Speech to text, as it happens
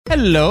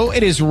Hello,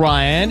 it is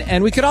Ryan,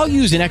 and we could all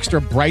use an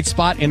extra bright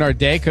spot in our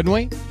day, couldn't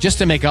we? Just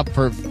to make up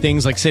for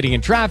things like sitting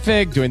in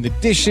traffic, doing the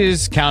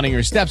dishes, counting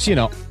your steps, you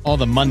know, all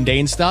the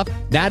mundane stuff.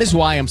 That is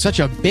why I'm such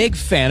a big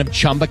fan of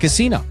Chumba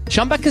Casino.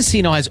 Chumba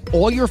Casino has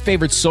all your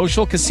favorite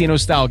social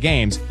casino-style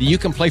games that you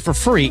can play for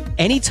free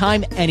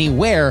anytime,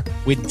 anywhere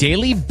with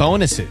daily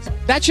bonuses.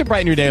 That should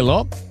brighten your day a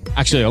little.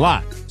 Actually, a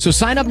lot. So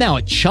sign up now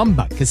at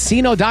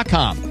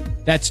ChumbaCasino.com.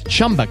 That's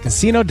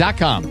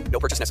ChumbaCasino.com. No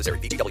purchase necessary.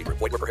 VGW Group.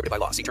 Void where prohibited by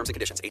law. See terms and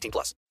conditions. 18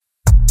 plus.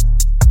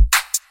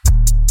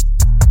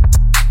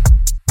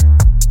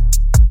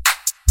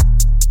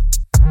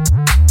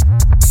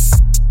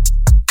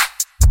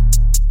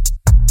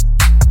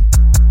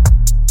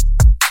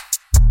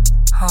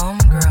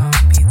 Homegrown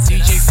beats.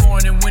 DJ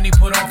Foreign and Winnie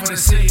put on for the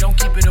city. Don't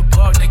keep it a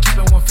buck, they keep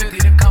it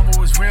 150. The combo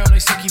is real, they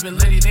still keep it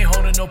litty. They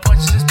holding no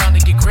punches, it's bound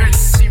to get gritty.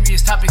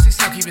 Serious topics, they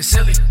still keep it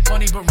silly.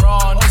 Funny but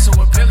raw, also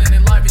appealing.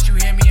 In life, as you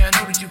hear me, I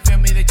know that you feel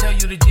me. They tell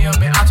you the deal,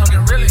 man, I'm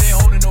talking really. They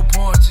holding no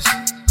punches.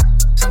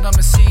 Sometimes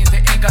it seems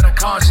they ain't got a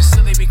conscience.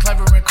 Still they be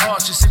clever and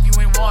cautious. If you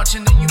ain't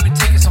watching, then you been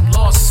taking some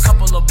losses.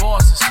 Couple of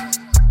bosses,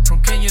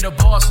 from Kenya to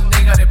Boston,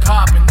 they got it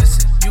poppin'.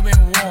 Listen, you been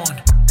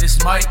warned, this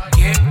might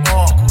get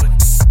awkward.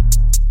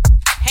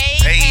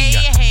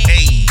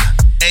 Hey.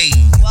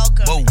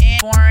 Welcome Whoa. in,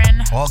 Warren.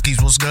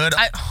 Hawkies, what's good?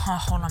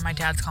 Hold on, my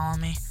dad's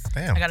calling me.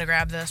 Damn. I gotta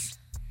grab this.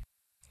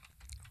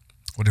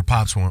 What did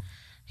Pops want?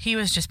 He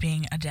was just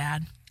being a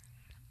dad.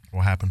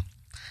 What happened?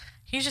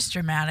 He's just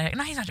dramatic.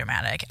 No, he's not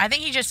dramatic. I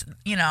think he just,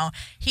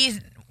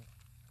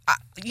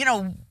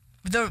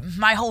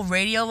 my whole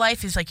radio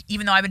life is like,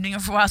 even though I've been doing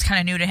it for a while, it's kind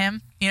of new to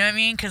him. You know what I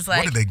mean? Because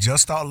like, What, did they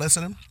just start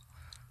listening?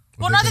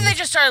 well, not that they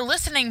just started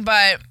listening,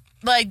 but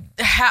like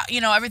how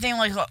everything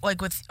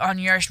like with on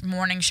your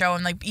morning show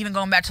and like even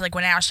going back to like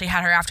when Ashley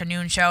had her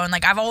afternoon show, and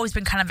like I've always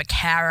been kind of a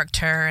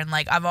character, and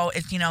like I've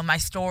always my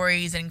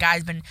stories and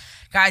guys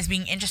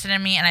being interested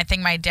in me, and I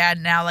think my dad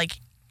now, like,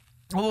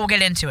 we'll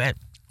get into it,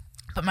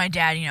 but my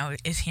dad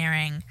is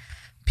hearing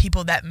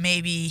people that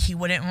maybe he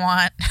wouldn't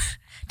want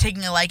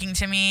taking a liking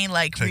to me,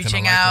 like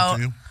reaching out.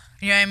 You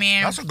know what I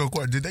mean? That's a good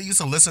question. Did they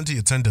used to listen to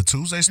your Tender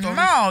Tuesday story?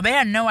 No, they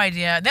had no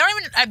idea.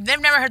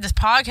 They've never heard this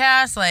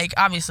podcast. Like,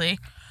 obviously,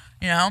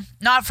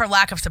 not for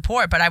lack of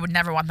support, but I would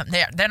never want them.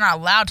 They're not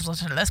allowed to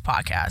listen to this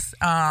podcast.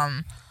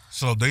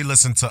 So they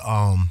listen to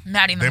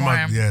Maddie in the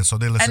Morning. So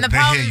they listen. They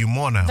hear you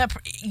more now.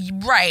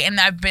 Right, and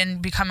I've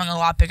been becoming a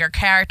lot bigger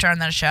character on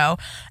the show,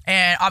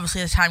 and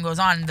obviously as time goes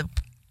on,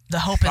 the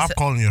hope is. Stop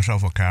calling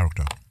yourself a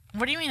character.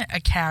 What do you mean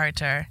a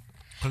character?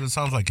 Because it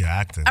sounds like you're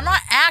acting. I'm not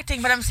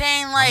acting, but I'm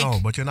saying like. No,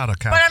 but you're not a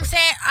character. But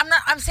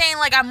I'm saying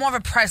like I'm more of a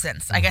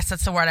presence. I guess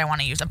that's the word I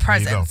want to use. A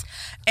presence.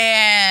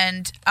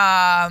 And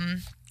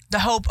the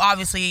hope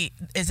obviously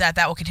is that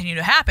will continue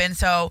to happen.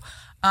 So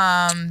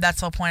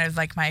that's the whole point of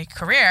like my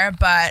career.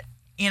 But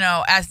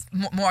as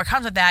more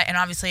comes with that, and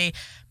obviously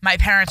my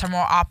parents are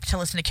more apt to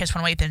listen to Kiss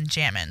 108 than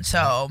Jammin'.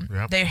 So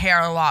they hear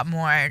a lot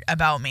more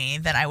about me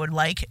than I would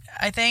like,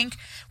 I think.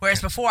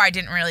 Whereas before I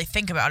didn't really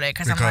think about it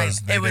because I'm like,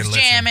 it was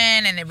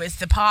Jammin' and it was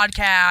the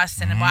podcast,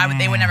 and why would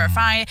they would never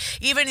find it.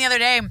 Even the other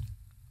day,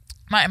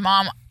 my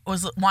mom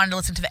wanted to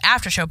listen to the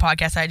after show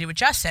podcast that I do with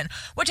Justin,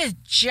 which is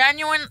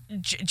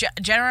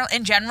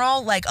in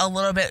general like a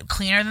little bit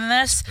cleaner than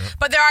this.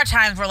 But there are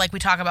times where like we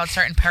talk about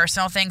certain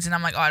personal things, and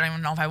I'm like, I don't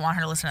even know if I want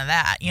her to listen to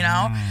that,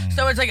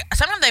 So it's like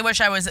sometimes I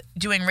wish I was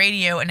doing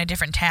radio in a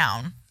different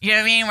town. You know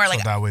what I mean? Where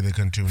like that way they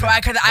couldn't tune in.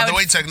 But the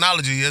way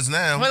technology is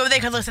now, well, they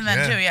could listen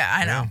then too. Yeah,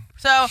 I know.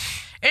 So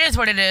it is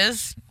what it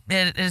is.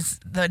 It is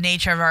the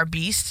nature of our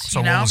beast.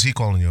 So what was he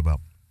calling you about?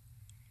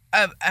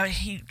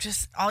 He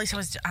just all he said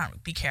was,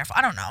 "Be careful."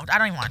 I don't know. I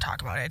don't even want to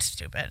talk about it. It's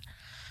stupid.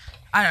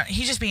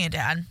 He's just being a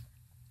dad.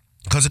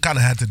 Because it kind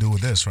of had to do with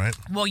this, right?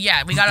 Well,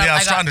 yeah, we got. Yeah, I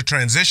was trying to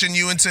transition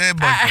you into it,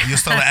 but you're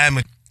still an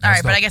amateur. All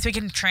right, but I guess we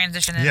can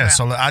transition into it. Yeah,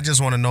 so I just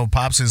want to know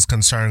Pops is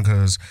concerned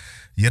because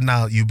you're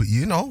now you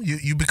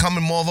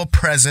becoming more of a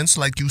presence,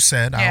 like you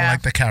said. I don't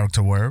like the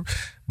character word,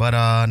 but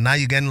now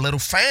you're getting little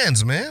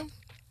fans, man.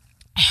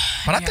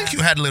 But I think you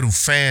had little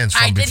fans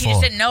from before. I did. You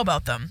just didn't know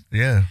about them.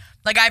 Yeah.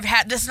 Like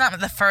this is not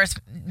the first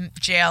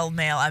jail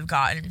mail I've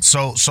gotten.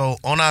 So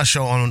on our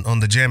show, on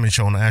the Jammin'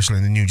 Show, on Ashley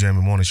and the New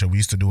Jammin' Morning Show, we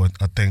used to do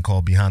a thing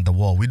called Behind the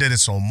Wall. We did it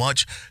so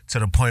much to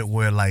the point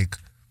where like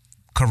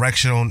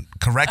correctional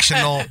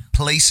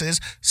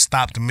places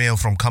stopped the mail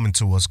from coming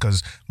to us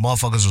because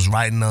motherfuckers was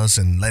writing us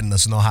and letting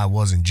us know how it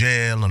was in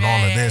jail and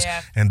all of this,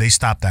 and they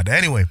stopped that.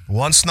 Anyway,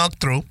 one snuck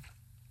through,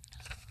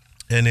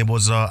 and it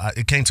was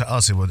it came to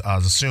us. It was, I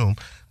assume,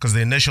 because the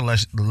initial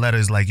letter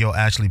is like, "Yo,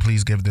 Ashley,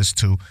 please give this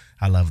to."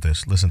 I love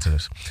this. Listen to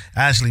this.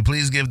 Ashley,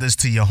 please give this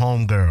to your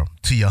homegirl,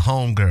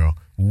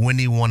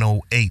 Winnie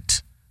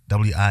 108,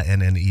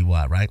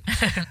 Winney, right?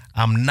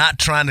 I'm not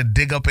trying to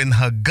dig up in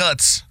her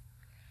guts.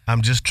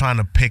 I'm just trying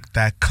to pick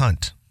that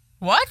cunt.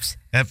 What?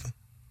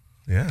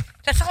 Yeah.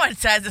 That's not what it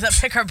says. It's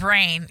a pick her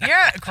brain. You're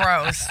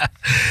gross. All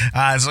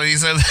right, so he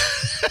says,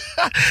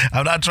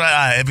 I'm not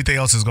trying. Everything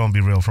else is going to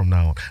be real from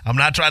now on. I'm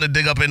not trying to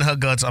dig up in her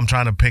guts. I'm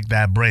trying to pick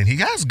that brain. He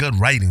has good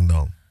writing,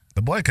 though.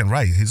 The boy can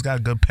write. He's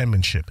got good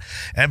penmanship.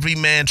 Every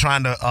man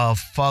trying to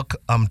fuck,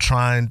 I'm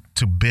trying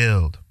to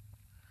build.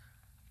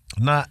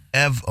 Not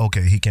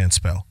okay, he can't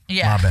spell.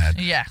 Yeah. My bad.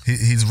 Yeah.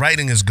 His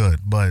writing is good,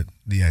 but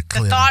yeah,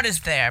 clearly. The thought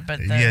is there, but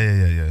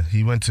Yeah.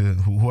 He went to,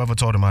 whoever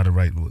taught him how to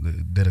write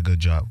did a good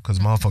job, because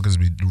motherfuckers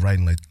be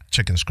writing like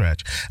chicken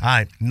scratch. All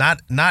right,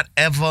 not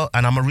ever,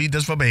 and I'm going to read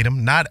this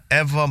verbatim, not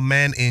ever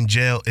man in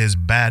jail is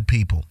bad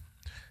people.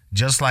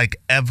 Just like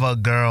ever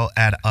girl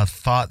at a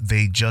thought,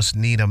 they just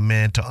need a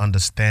man to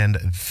understand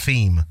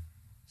theme.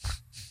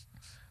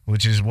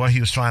 Which is what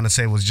he was trying to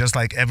say, was just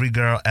like every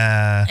girl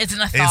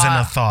isn't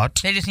a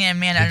thought. They just need a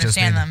man to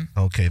understand them.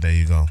 Okay, there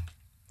you go. All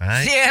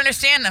right. They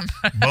understand them.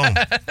 Boom.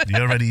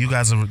 You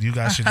guys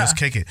should just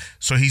kick it.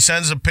 So he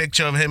sends a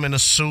picture of him in a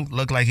suit,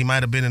 look like he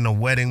might have been in a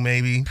wedding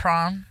maybe.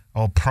 Prom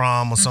Or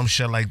some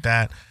shit like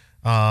that.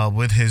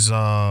 With his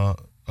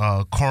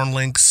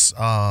Cornlinks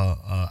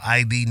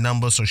ID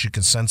number, so she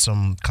can send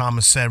some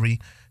commissary,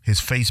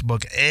 his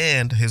Facebook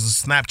and his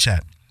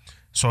Snapchat.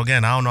 So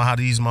again, I don't know how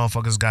these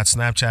motherfuckers got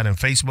Snapchat and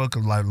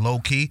Facebook, like low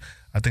key.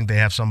 I think they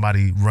have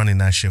somebody running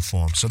that shit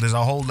for them. So there's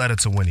a whole letter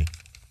to Winnie.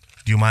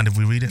 Do you mind if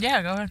we read it?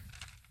 Yeah, go ahead.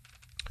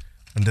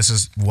 And this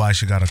is why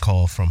she got a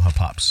call from her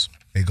pops.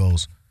 It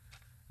goes,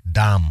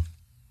 Dam.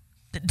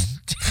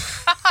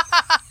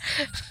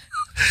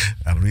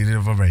 I'll read it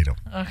verbatim.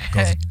 Okay. It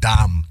goes,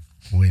 Dam,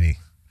 Winnie.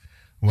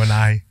 When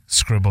I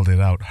scribbled it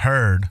out,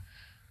 heard,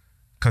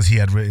 because he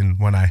had written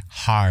when I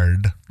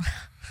hard.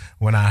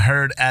 When I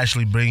heard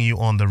Ashley bring you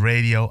on the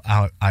radio,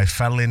 I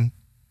fell in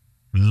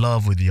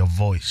love with your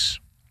voice.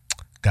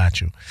 Got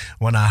you.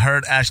 When I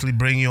heard Ashley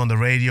bring you on the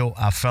radio,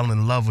 I fell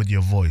in love with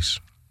your voice.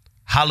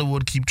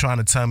 Hollywood keep trying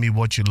to tell me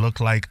what you look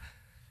like.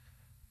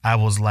 I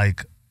was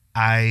like,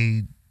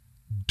 I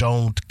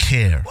don't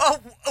care.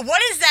 Well,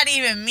 what does that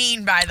even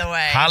mean, by the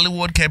way?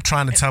 Hollywood kept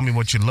trying to tell me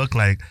what you look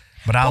like,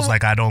 but I was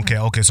like, I don't care.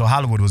 Okay, so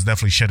Hollywood was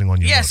definitely shitting on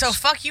you. Yeah, looks. so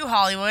fuck you,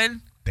 Hollywood.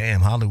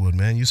 Damn, Hollywood,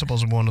 man. You're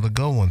supposed to be one of the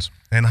good ones.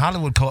 And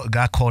Hollywood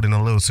got caught in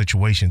a little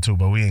situation, too,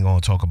 but we ain't going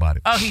to talk about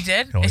it. Oh, he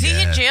did? Is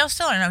he in jail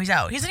still or no? He's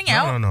out. He's getting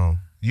out? No.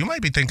 You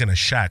might be thinking of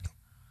Shaq.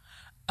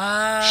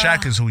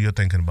 Shaq is who you're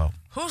thinking about.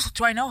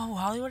 Do I know who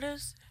Hollywood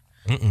is?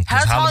 How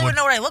does Hollywood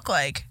know what I look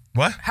like?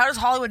 What? How does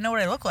Hollywood know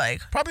what I look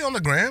like? Probably on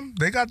the gram.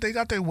 They got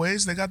their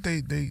ways. They got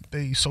their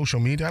social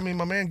media. I mean,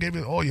 my man gave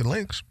you all your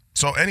links.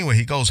 So anyway,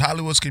 he goes,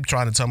 Hollywood keep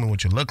trying to tell me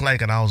what you look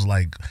like. And I was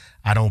like,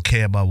 I don't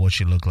care about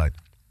what you look like.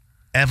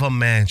 Ever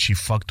man she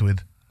fucked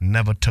with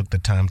never took the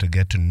time to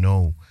get to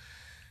know.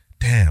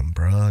 Damn,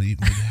 bro.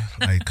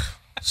 Like,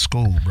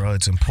 school, bro.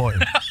 It's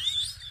important.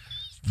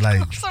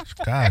 Like,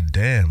 god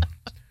damn.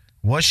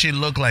 What she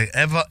looked like.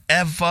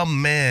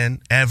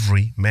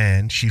 Every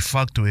man she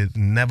fucked with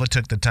never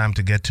took the time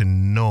to get to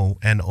know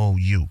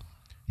you.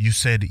 You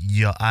said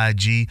your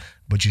IG,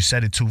 but you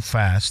said it too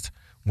fast.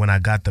 When I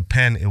got the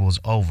pen, it was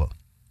over.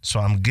 So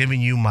I'm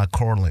giving you my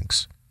core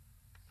links.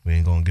 We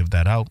ain't gonna give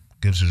that out.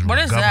 What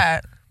is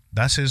that?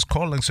 That's his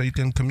call link, so you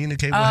can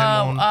communicate with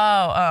him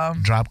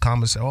on drop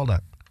comments, all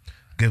that.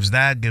 Gives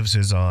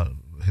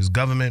his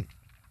government.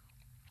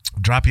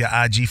 Drop your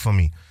IG for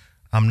me.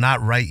 I'm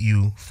not write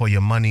you for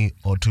your money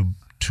or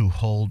to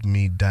hold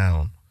me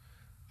down.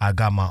 I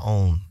got my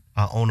own.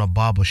 I own a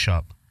barber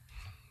shop.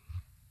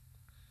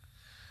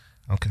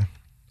 Okay.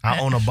 I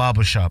own a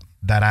barber shop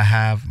that I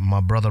have my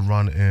brother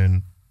run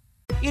in.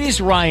 It is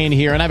Ryan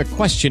here, and I have a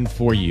question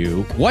for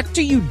you. What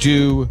do you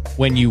do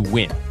when you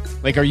win?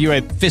 Like, are you a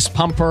fist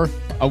pumper,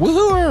 a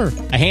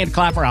woohooer, a hand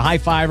clapper, a high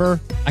fiver?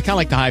 I kind of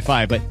like the high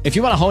five, but if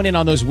you want to hone in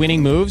on those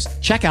winning moves,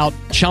 check out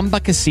Chumba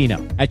Casino.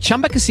 At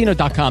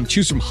ChumbaCasino.com,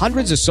 choose from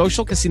hundreds of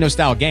social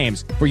casino-style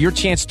games for your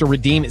chance to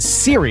redeem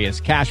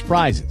serious cash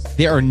prizes.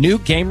 There are new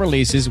game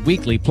releases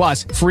weekly,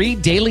 plus free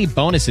daily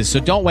bonuses. So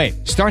don't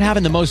wait. Start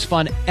having the most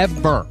fun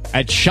ever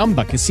at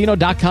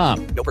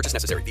ChumbaCasino.com. No purchase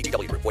necessary.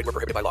 VGW Group. Void where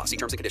prohibited by law. See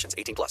terms and conditions.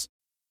 18+.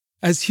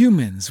 As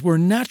humans, we're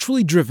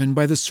naturally driven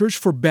by the search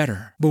for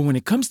better. But when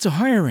it comes to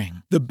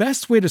hiring, the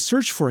best way to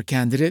search for a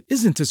candidate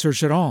isn't to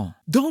search at all.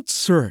 Don't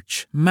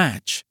search,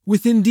 match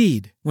with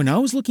Indeed. When I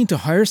was looking to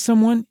hire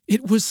someone,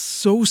 it was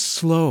so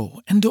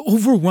slow and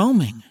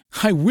overwhelming.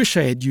 I wish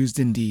I had used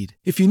Indeed.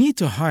 If you need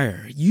to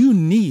hire, you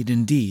need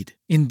Indeed.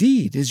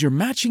 Indeed is your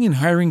matching and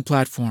hiring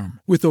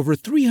platform with over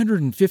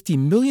 350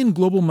 million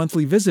global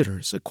monthly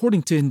visitors,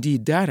 according to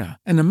Indeed data,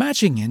 and a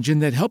matching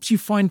engine that helps you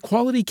find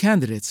quality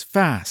candidates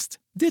fast.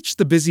 Ditch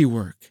the busy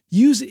work.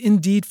 Use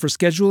Indeed for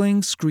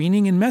scheduling,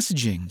 screening, and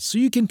messaging so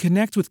you can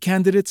connect with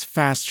candidates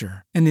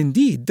faster. And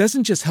Indeed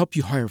doesn't just help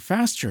you hire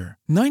faster.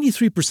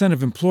 93%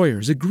 of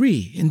employers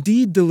agree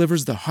Indeed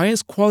delivers the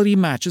highest quality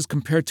matches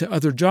compared to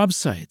other job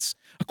sites,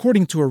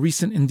 according to a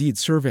recent Indeed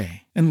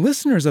survey. And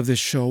listeners of this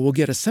show will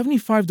get a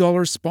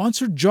 $75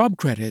 sponsored job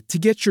credit to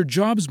get your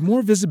jobs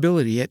more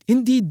visibility at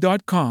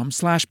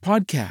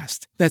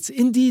Indeed.com/podcast. That's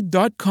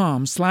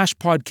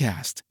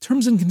Indeed.com/podcast.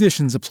 Terms and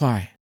conditions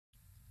apply.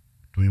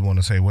 Do we want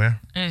to say where?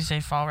 Did you say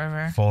Fall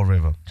River? Fall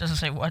River. Doesn't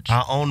say what.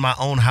 I own my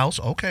own house.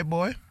 Okay,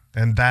 boy.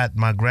 And that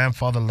my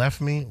grandfather left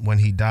me when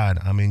he died.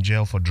 I'm in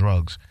jail for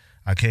drugs.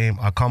 I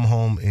come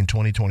home in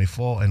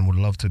 2024 and would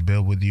love to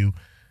build with you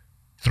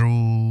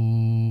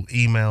through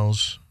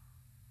emails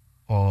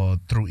or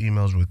through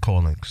emails with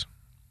callings.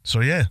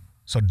 So yeah.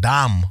 So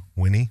damn,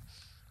 Winnie,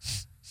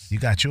 you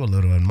got you a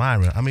little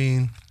admirer. I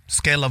mean,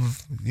 scale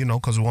of,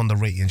 because we won the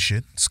rating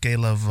shit.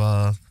 Scale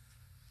of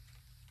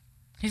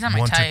he's not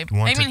my type.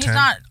 I mean, he's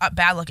not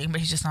bad looking, but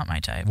he's just not my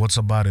type. What's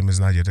about him is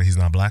not your type? He's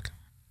not black?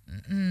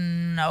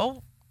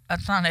 No,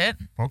 that's not it.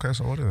 Okay,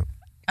 so what is it?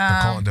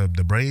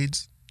 The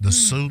braids, the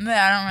suit,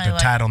 I don't really the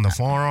tat on the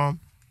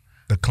forearm,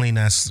 the clean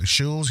ass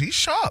shoes. He's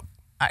sharp.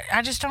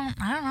 I just don't.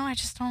 I don't know. I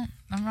just don't.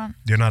 I'm not.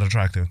 You're not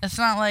attractive. It's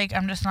not like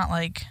I'm just not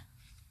like.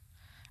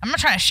 I'm not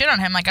trying to shit on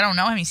him. Like, I don't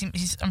know him.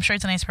 I'm sure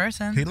he's a nice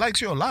person. He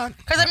likes you a lot.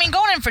 Because, I mean,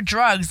 going in for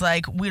drugs,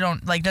 like, we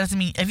don't, like, doesn't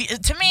mean,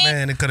 to me.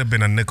 Man, it could have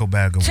been a nickel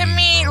bag of weed,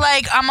 me, bro.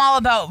 like, I'm all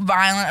about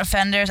violent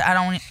offenders.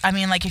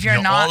 Like, if you're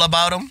not. all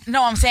about them?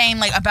 No, I'm saying,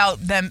 like, about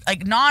them,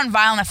 like,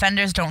 non-violent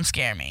offenders don't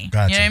scare me.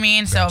 Gotcha. You know what I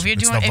mean? Gotcha. So if you're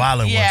doing. It's the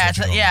violent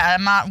ones. Yeah,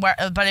 I'm not,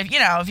 but if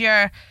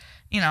you're,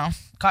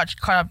 caught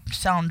up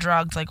selling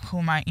drugs, like,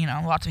 who might,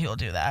 lots of people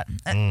do that.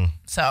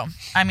 So,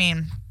 I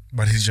mean.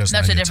 But he's just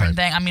that's not a your different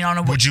type. thing. I mean,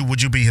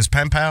 would you be his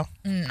pen pal?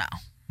 No.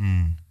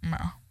 No.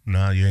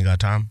 No, you ain't got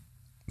time.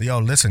 Yo,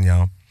 listen,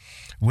 y'all.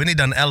 Winnie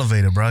done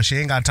elevated, bro. She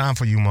ain't got time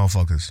for you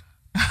motherfuckers.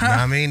 You know what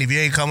I mean? If you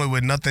ain't coming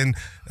with nothing,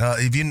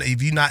 if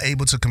you're not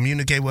able to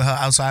communicate with her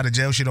outside of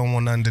jail, she don't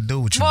want nothing to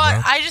do with you, bro.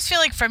 I just feel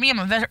like for me, I'm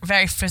a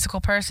very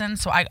physical person,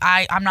 so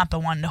I'm not the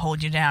one to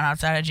hold you down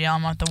outside of jail.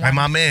 I'm not the one. And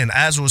my man,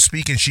 as we're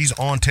speaking, she's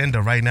on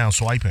Tinder right now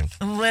swiping.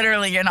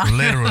 Literally, you're not.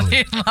 Literally.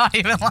 You're not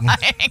even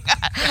lying.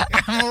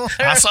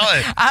 I saw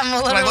it. I'm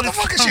literally like, what the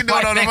fuck is she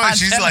doing on the phone?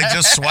 She's like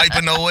just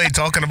swiping away,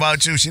 talking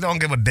about you. She don't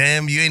give a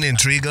damn. You ain't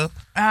intriguer.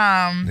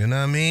 You know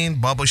what I mean?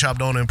 Barber shop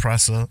don't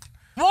impress her.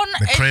 Well,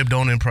 the crib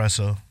don't impress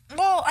her.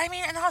 Well, I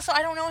mean, and also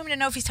I don't know him to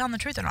know if he's telling the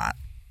truth or not.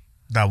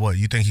 That what?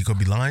 You think he could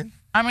be lying?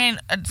 I mean,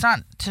 it's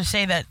not to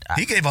say that...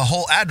 he gave a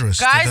whole address.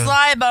 Guys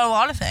lie about a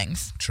lot of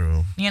things.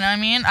 True. You know what I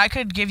mean? I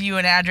could give you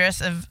an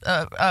address of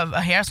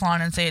a hair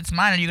salon and say it's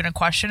mine. Are you going to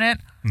question it?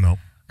 No.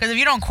 Because if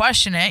you don't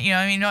question it, you know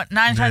what I mean?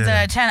 9 times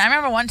out of 10. I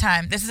remember one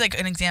time, this is like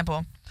an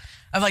example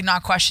of like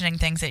not questioning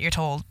things that you're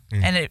told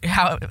and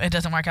how it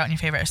doesn't work out in your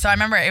favor. So I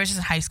remember it was just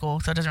in high school,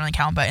 so it doesn't really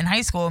count. But in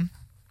high school,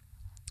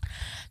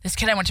 this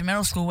kid I went to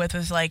middle school with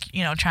was like,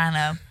 trying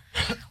to...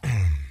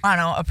 I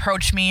don't know,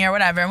 approach me or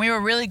whatever. And we were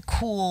really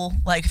cool,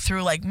 like,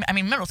 through, like, I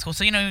mean, middle school.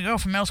 So, you go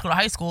from middle school to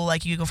high school,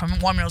 like, you go from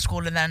one middle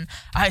school to then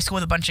a high school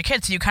with a bunch of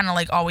kids. So you kind of,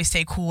 like, always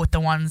stay cool with the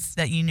ones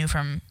that you knew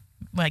from,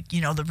 like,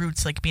 the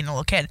roots, like, being a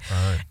little kid.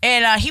 Right.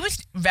 And he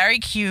was very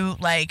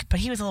cute, like, but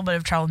he was a little bit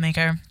of a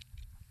troublemaker.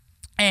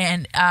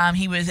 And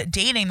he was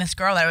dating this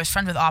girl that I was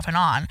friends with off and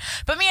on.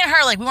 But me and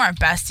her, like, we weren't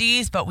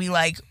besties, but we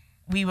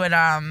would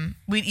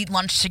we'd eat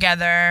lunch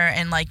together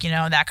and like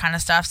that kind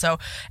of stuff. So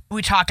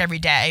we talk every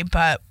day,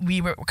 but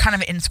we were kind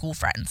of in school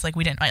friends. Like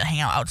we didn't like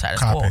hang out outside of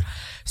school.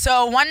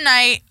 So one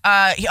night,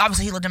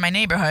 he lived in my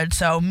neighborhood.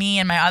 So me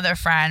and my other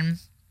friend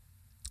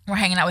were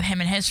hanging out with him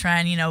and his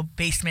friend.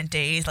 Basement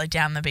days, like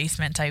down the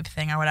basement type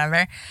thing or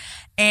whatever.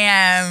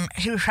 And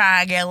he was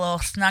trying to get a little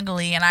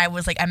snuggly, and I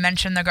was like, I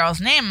mentioned the girl's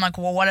name. I'm like,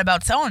 well, what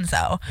about so and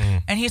so?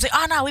 And he's like,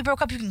 oh no, we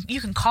broke up.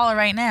 You can call her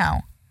right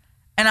now.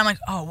 And I'm like,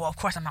 oh, well, of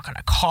course I'm not going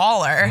to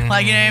call her.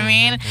 Like, you know what I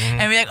mean?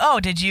 And be like, oh,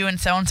 did you and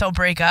so-and-so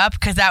break up?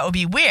 Because that would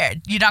be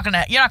weird. You're not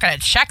gonna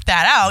check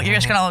that out. You're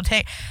just going to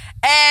take.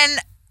 And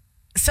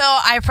so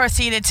I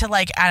proceeded to,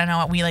 like, I don't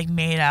know, we, like,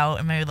 made out.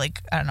 And maybe,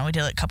 like, I don't know, we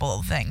did, like, a couple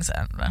of things.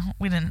 I don't know.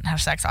 We didn't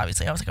have sex,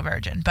 obviously. I was, like, a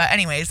virgin. But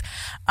anyways,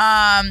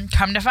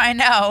 come to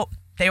find out,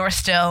 they were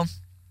still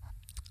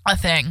a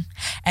thing.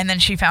 And then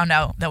she found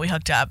out that we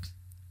hooked up.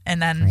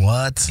 And then.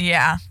 What?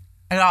 Yeah.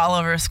 I got all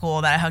over school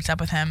that I hooked up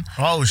with him.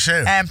 Oh,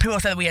 shit. And people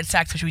said that we had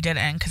sex, which we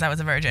didn't because I was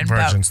a virgin.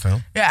 Virgin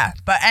still. Yeah.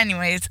 But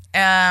anyways,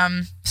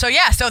 so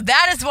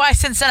that is why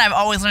since then I've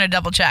always learned to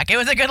double check. It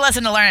was a good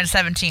lesson to learn at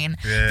 17.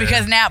 Yeah.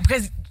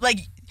 Because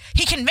like,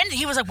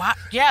 he was like, what?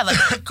 Yeah, like,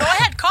 go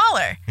ahead, call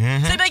her. So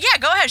he'd be like, yeah,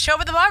 go ahead, show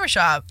up at the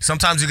barbershop.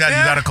 Sometimes you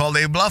got to call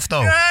their bluff, though.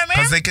 You know what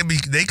I mean?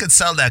 Because they could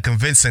sell that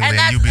convincingly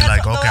and you'd be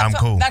like, okay, I'm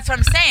cool. That's what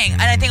I'm saying.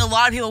 And I think a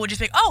lot of people would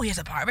just be like, oh, he has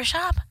a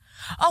barbershop?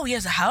 Oh, he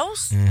has a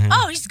house?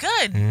 Oh, he's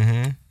good.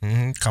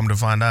 Come to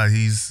find out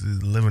he's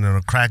living in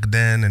a crack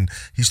den and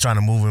he's trying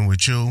to move in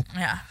with you.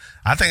 Yeah.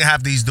 I think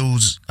half these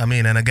dudes, I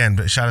mean, and again,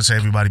 shout out to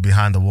everybody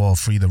behind the wall,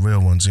 free the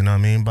real ones, you know what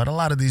I mean? But a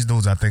lot of these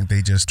dudes, I think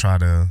they just try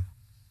to...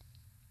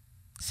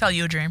 sell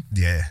you a dream.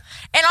 Yeah.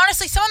 And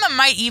honestly, some of them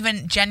might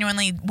even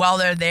genuinely, while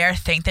they're there,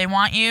 think they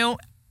want you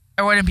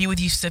or want to be with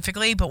you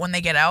specifically, but when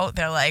they get out,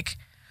 they're like...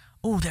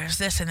 ooh, there's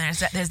this and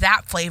there's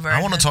that flavor.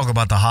 I want to talk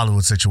about the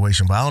Hollywood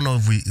situation, but I don't know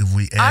if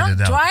we aired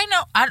it out. Do I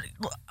know?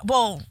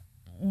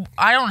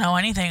 I don't know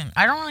anything.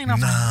 I don't really know.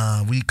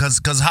 Nah,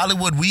 because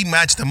Hollywood, we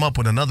matched them up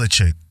with another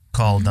chick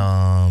called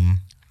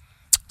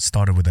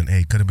started with an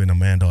A. Could have been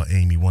Amanda or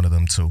Amy, one of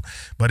them two.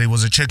 But it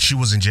was a chick. She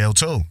was in jail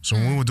too. So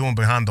when we were doing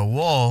Behind the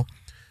Wall,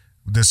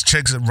 this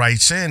chick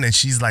writes in and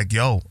she's like,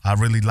 yo, I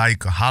really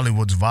like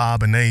Hollywood's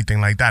vibe and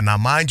anything like that. Now,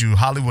 mind you,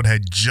 Hollywood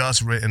had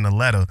just written a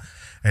letter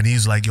And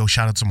he's like, yo,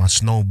 shout out to my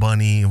snow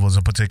bunny. It was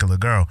a particular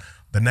girl.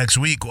 The next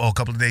week or a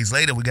couple of days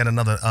later, we get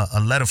another a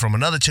letter from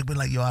another chick. Be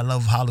like, yo, I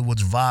love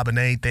Hollywood's vibe and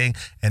everything.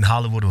 And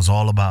Hollywood was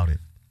all about it.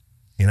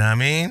 You know what I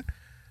mean?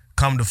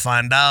 Come to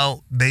find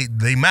out,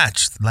 they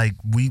matched. Like,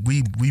 we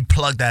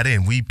plugged that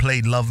in. We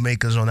played Love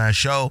Makers on that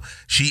show.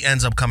 She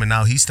ends up coming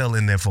out. He's still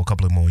in there for a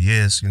couple of more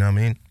years. You know what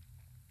I mean?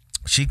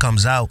 She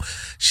comes out.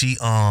 She,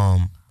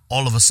 all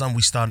of a sudden,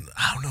 we start,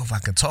 I don't know if I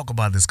can talk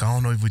about this. I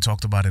don't know if we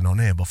talked about it on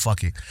air, but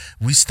fuck it.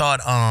 We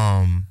start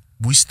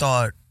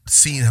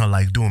seeing her,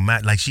 like, doing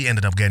like, she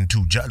ended up getting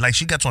like,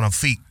 she gets on her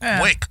feet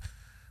quick.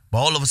 But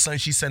all of a sudden,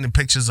 she's sending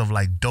pictures of,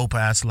 like,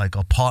 dope-ass, like,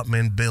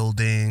 apartment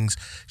buildings.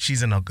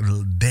 She's in a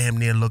damn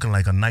near looking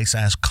like a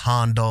nice-ass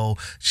condo.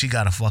 She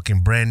got a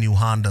fucking brand-new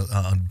Honda,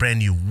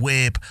 brand-new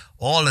whip,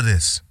 all of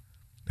this.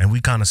 And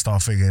we kind of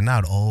start figuring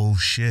out, oh,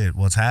 shit,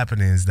 what's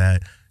happening is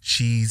that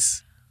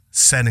she's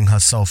setting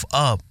herself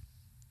up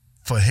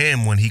for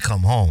him when he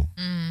come home.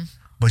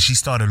 But she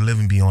started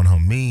living beyond her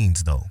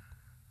means, though.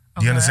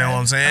 You understand what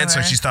I'm saying?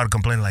 So she started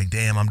complaining like,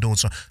 damn, I'm doing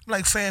so. I'm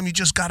like, fam, you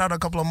just got out a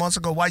couple of months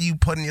ago. Why you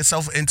putting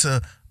yourself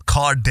into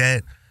car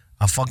debt,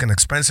 a fucking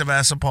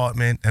expensive-ass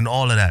apartment, and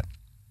all of that?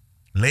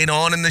 Later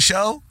on in the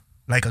show,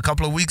 like a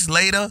couple of weeks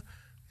later,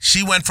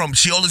 she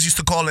always used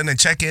to call in and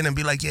check in and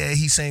be like, yeah,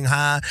 he's saying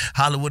hi.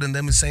 Hollywood and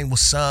them is saying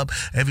what's up.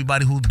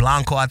 Everybody who's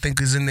Blanco, I think,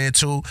 is in there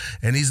too.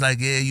 And he's like,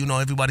 yeah, you know,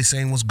 everybody's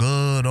saying what's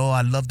good. Oh,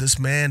 I love this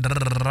man.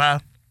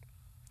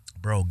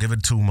 Bro, give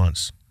it 2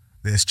 months.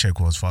 This chick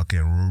was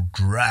fucking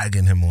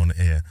dragging him on the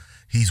air.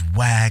 He's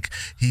whack,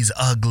 he's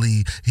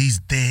ugly,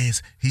 he's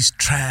this, he's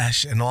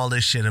trash, and all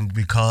this shit. And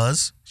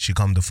because she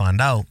come to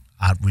find out,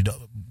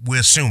 we're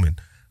assuming,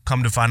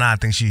 come to find out, I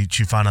think she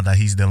found out that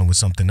he's dealing with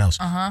something else.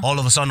 All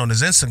of a sudden on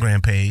his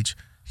Instagram page,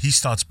 he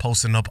starts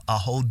posting up a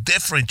whole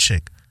different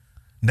chick.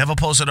 Never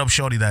posted up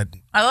shorty that.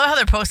 I love how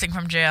they're posting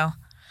from jail.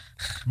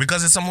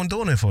 Because it's someone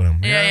doing it for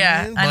them. You know what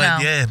I mean?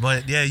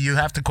 I know. You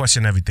have to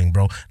question everything,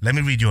 bro. Let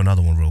me read you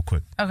another one real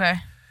quick. Okay.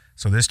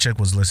 So this chick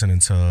was listening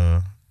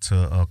to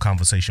a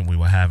conversation we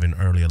were having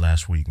earlier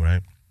last week,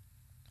 right?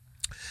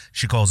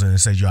 She calls in and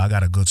says, yo, I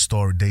got a good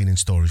dating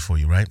story for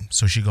you, right?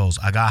 So she goes,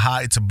 I got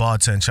hired to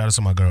bartend. Shout out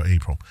to my girl,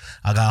 April.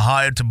 I got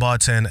hired to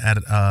bartend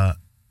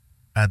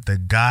at the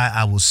guy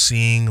I was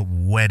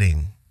seeing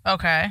wedding.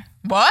 Okay.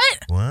 What?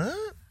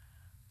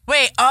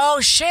 Wait, oh,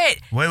 shit.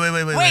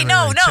 Wait.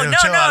 No.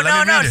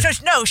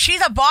 So,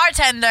 she's a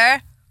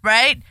bartender,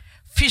 right?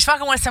 She's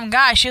fucking with some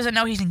guy. She doesn't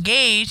know he's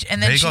engaged.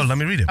 And then there you go. Let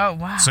me read it. Oh,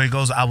 wow. So he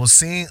goes, I was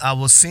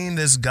seeing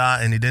this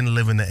guy and he didn't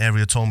live in the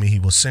area, told me he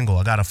was single.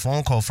 I got a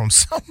phone call from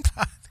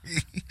somebody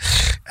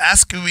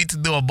asking me to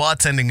do a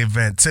bartending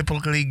event.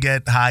 Typically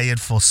get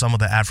hired for some of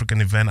the African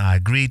event. I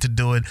agreed to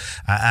do it.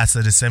 I asked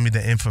her to send me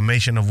the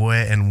information of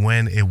where and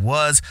when it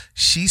was.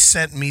 She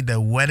sent me the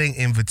wedding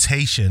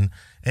invitation,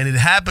 and it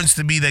happens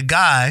to be the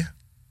guy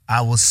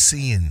I was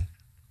seeing.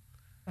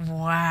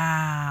 Wow.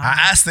 I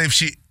asked her if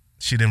she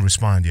didn't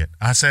respond yet.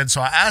 I asked her,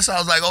 I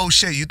was like, oh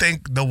shit, you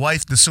think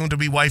the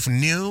soon-to-be wife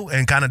knew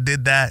and kind of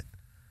did that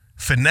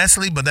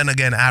finessely? But then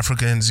again,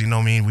 Africans, you know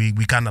what I mean,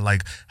 we kind of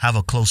like have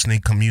a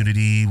close-knit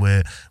community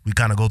where we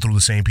kind of go through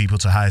the same people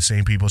to hire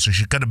same people, so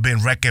she could have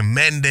been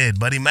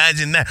recommended. But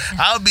imagine that.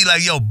 I would be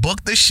like, yo,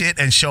 book the shit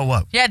and show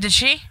up. Yeah, did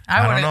she?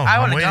 I don't know.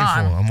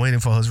 I'm waiting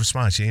for her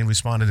response. She ain't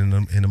responded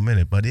in a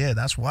minute. But yeah,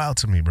 that's wild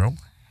to me, bro.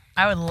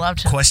 I would love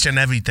to. Question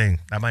everything.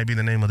 That might be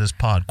the name of this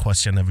pod.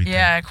 Question everything.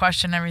 Yeah,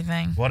 question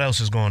everything. What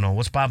else is going on?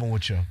 What's popping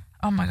with you?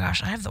 Oh my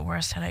gosh, I have the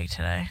worst headache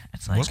today.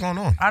 It's like, what's going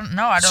on? I don't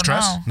know.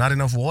 Stress? Not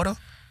enough water?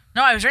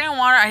 No, I was drinking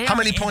water. How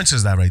many points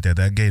is that right there?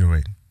 That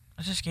Gatorade?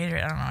 It's just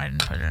Gatorade. I don't know. I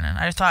didn't put it in.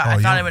 I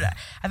thought it would.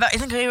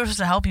 Isn't Gatorade supposed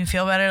to help you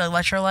feel better,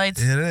 like electrolytes?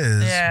 It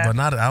is. Yeah. But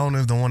not. I don't know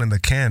if the one in the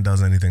can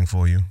does anything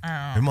for you.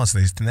 I don't know.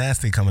 It's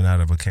nasty coming out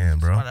of a can,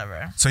 bro.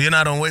 Whatever. So you're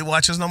not on Weight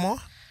Watchers no more?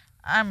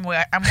 I'm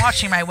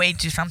watching my weight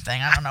do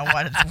something. I don't know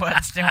what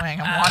it's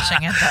doing. I'm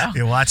watching it though.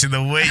 You're watching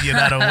the weight. You're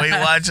not on Weight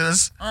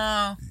Watchers.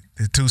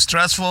 It's too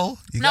stressful.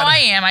 I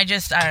am. I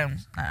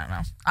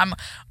don't know.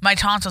 My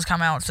tonsils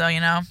come out, so you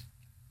know.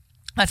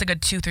 That's a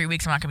good 2-3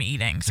 weeks I'm not gonna be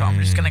eating, so I'm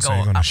just gonna go. So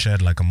you're gonna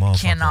shed like a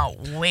motherfucker.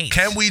 Cannot wait.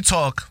 Can we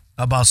talk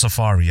about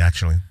Safari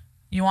actually?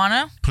 You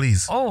wanna?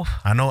 Please. Oh.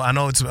 I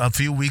know it's a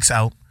few weeks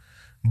out,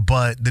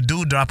 but the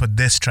dude dropped a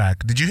diss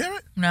track. Did you hear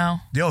it?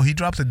 No. Yo, he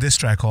dropped a diss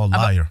track called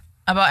Liar.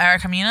 About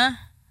Erica Mena?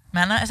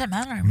 Is it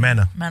Mena or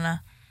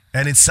Mena.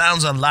 And it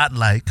sounds a lot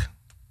like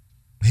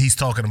he's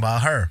talking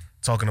about her.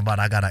 Talking about,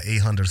 I got an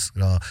 800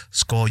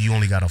 score, you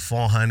only got a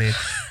 400.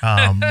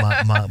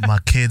 My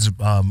kids,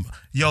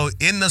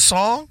 in the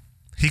song,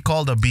 he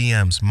called her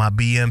BMs. My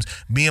BMs,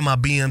 me and my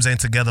BMs ain't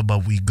together,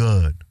 but we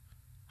good.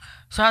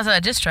 So how's that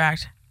a diss track?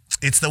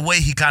 It's the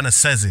way he kind of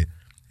says it.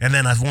 And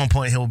then at one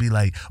point he'll be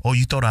like, oh,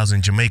 you thought I was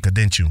in Jamaica,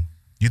 didn't you?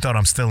 You thought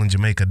I'm still in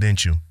Jamaica,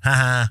 didn't you?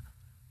 Ha.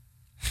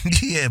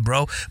 Yeah,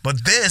 bro.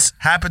 But this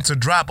happened to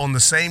drop on the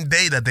same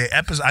day that the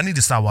episode. I need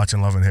to start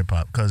watching Love and Hip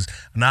Hop because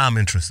now I'm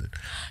interested.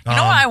 You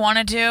know what I want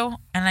to do,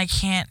 and I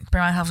can't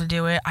bring myself to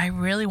do it? I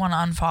really want to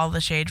unfollow the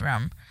Shade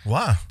Room.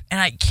 Why? And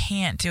I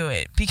can't do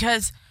it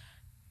because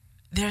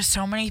there's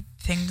so many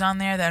things on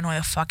there that annoy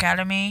the fuck out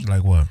of me.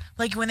 Like what?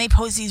 Like when they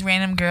post these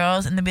random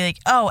girls and they'll be like,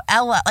 "Oh,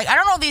 Ella." Like I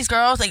don't know these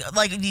girls.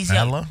 Like these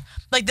Ella.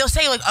 Like they'll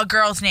say like a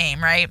girl's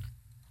name, right?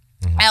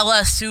 Mm-hmm.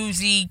 Ella,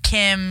 Susie,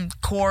 Kim,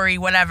 Corey,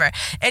 whatever.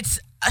 It's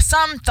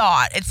some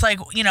thought. It's like,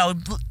 you know,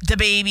 the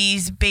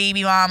babies,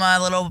 baby mama,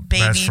 little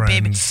baby.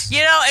 You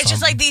know, it's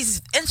just like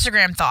these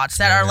Instagram thoughts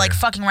that are like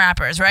fucking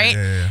rappers, right?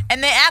 Yeah.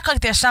 And they act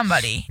like they're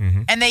somebody,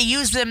 and they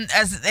use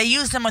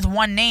them with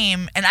one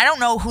name, and I don't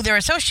know who they're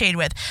associated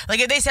with. Like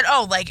if they said,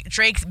 oh, like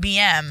Drake's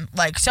BM,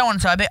 like so and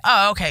so, I'd be,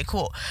 oh, okay,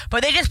 cool.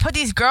 But they just put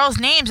these girls'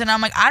 names, and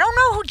I'm like, I don't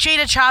know who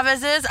Jada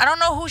Chavez is. I don't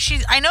know who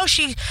I know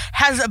she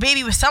has a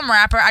baby with some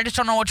rapper. I just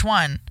don't know which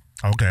one.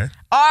 Okay.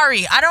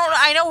 Ari.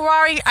 I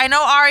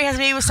know Ari has a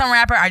baby with some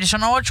rapper. I just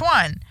don't know which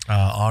one.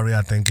 Ari,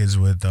 I think, is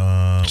with G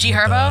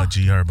Herbo?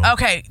 G Herbo.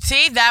 Okay.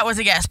 See, that was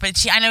a guess.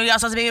 But I know he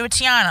also has a baby with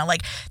Tiana.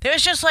 Like,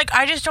 there's just, like,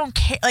 I just don't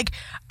care. Like,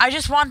 I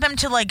just want them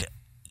to, like,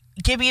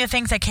 give me the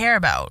things I care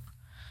about.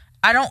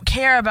 I don't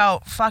care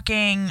about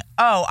fucking,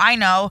 oh, I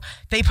know.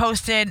 They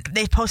post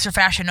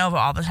Fashion Nova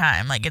all the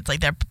time. Like, it's like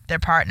their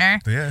partner.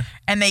 Yeah.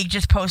 And they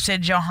just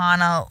posted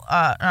Johanna,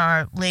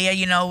 or Leah,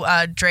 you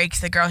know,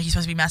 Drake's the girl he's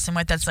supposed to be messing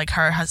with. That's like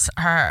her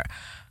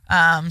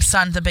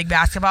son's a big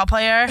basketball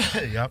player.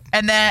 Yep.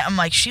 And then I'm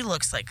like, she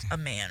looks like a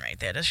man right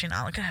there. Does she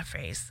not? Look at her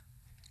face.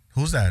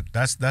 Who's that?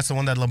 That's the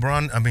one that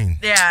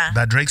yeah.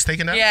 That Drake's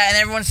taking out? Yeah, and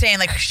everyone's saying,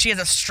 like, she has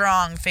a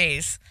strong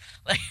face.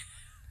 Like...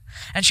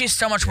 And she's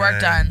so much work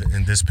done.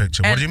 In this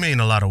picture. What do you mean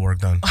a lot of work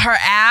done? Her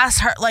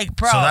ass,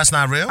 bro. So that's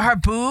not real? Her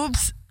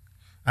boobs.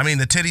 I mean,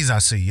 the titties I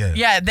see, yeah.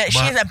 Yeah, she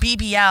has a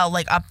BBL,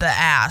 like, up the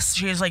ass.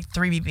 She has, like,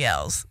 3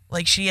 BBLs.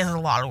 Like, she has a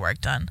lot of work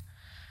done.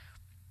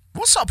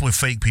 What's up with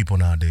fake people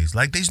nowadays?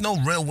 Like, there's no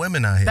real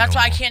women out here. That's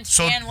why more. I can't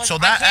stand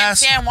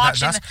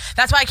watching.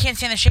 That's why I can't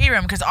stand the Shade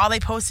Room, because all they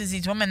post is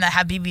these women that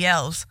have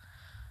BBLs.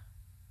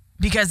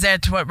 Because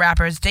that's what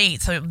rappers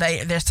date, so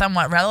they're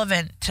somewhat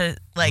relevant to,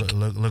 like...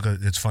 Look,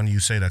 it's funny you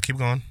say that. Keep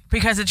going.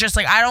 Because it's just,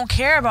 like, I don't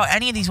care about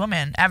any of these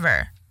women,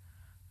 ever.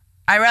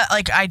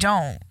 I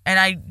don't. And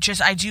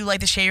I do like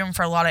the Shade Room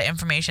for a lot of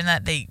information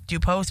that they do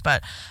post,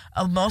 but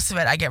most of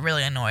it I get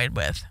really annoyed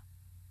with.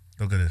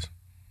 Look at this.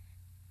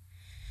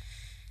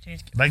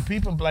 Like,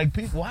 people,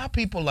 why are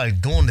people,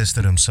 like, doing this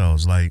to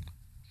themselves? Like,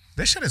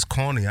 this shit is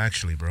corny,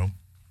 actually, bro.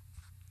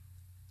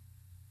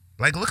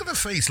 Like, look at the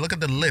face. Look at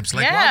the lips.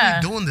 Like, why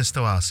are we doing this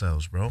to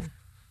ourselves, bro?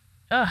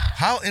 Ugh.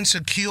 How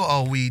insecure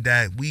are we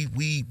that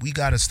we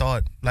got to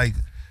start, like,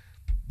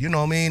 you know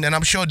what I mean? And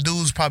I'm sure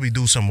dudes probably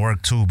do some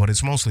work, too, but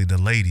it's mostly the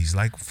ladies.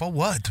 Like, for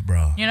what,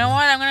 bro? You know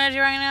what I'm going to do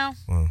right now?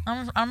 What?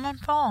 I'm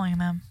unfollowing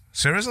them.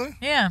 Seriously?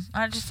 Yeah.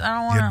 I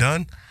don't want to. You're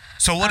done?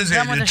 So what is it?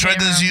 It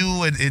triggers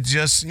you. It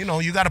just, you know,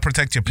 you got to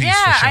protect your peace.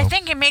 Yeah, for sure. I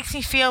think it makes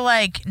me feel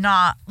like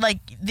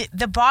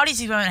the bodies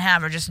these women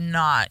have are just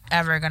not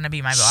ever going to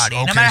be my body.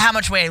 Okay. No matter how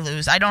much weight I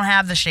lose. I don't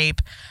have the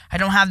shape. I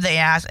don't have the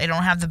ass. I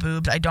don't have the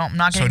boobs. I'm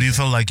not getting... So do you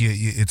feel like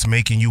it's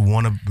making you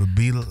want to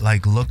be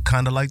like, look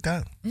kind of like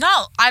that?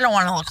 No, I don't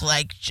want to look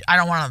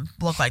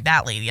like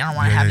that lady. I don't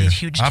want to have these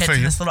huge tits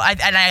and this little...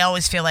 And I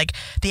always feel like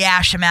the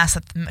ass should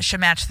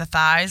match the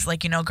thighs.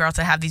 Like, you know, girls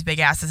that have these big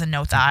asses and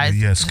no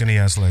thighs. Yeah, skinny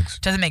ass legs.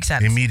 Doesn't make sense.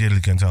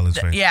 Immediately can tell it's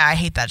fake. Yeah, I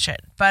hate that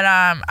shit. But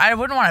I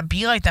wouldn't want to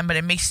be like them, but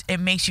it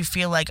makes you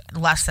feel like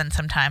less than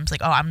sometimes.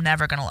 Like, oh, I'm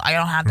never going to... I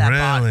don't have that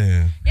body.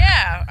 Really?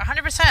 Yeah,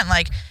 100%.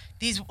 Like,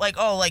 these... Like,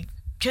 oh, like...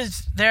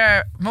 Because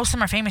most of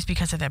them are famous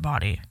because of their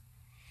body.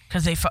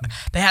 Because they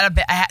have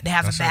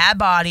a bad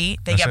body.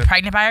 They get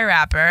pregnant by a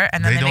rapper,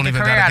 and then they make a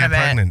career out of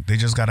it. They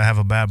just gotta have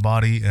a bad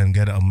body and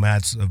get a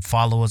mad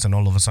followers, and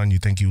all of a sudden you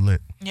think you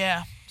lit.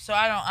 Yeah. So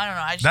I don't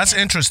know. That's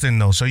interesting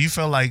though. So you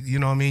feel like, you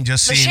know what I mean?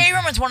 Just the Shade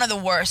Room is one of the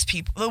worst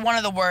people. One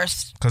of the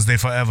worst. Because they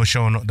forever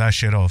showing that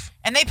shit off.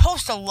 And they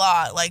post a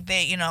lot. Like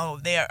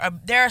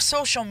they're a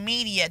social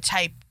media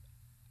type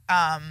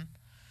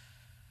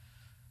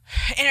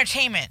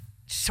entertainment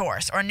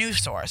source or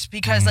news source,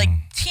 because like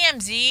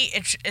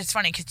TMZ, it's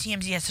funny because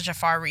TMZ has such a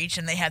far reach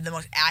and they have the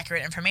most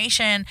accurate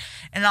information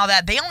and all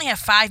that. They only have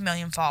 5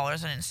 million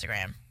followers on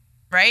Instagram,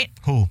 right?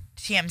 Who?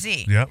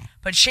 TMZ. Yep.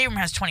 But Shade Room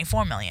has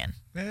 24 million.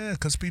 Yeah,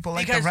 because people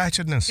like the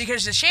ratchetness.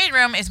 Because the Shade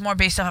Room is more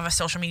based off of a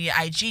social media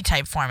IG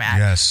type format.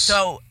 Yes.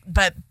 So,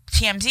 but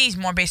TMZ is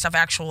more based off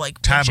actual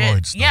like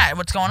tabloids. Yeah,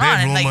 what's going They're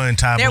on? Rumor and, and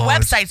tabloids. Their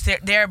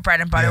websites, their bread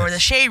and butter. Yes. Or the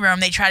Shade Room,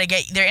 they try to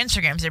get their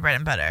Instagrams, their bread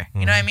and butter.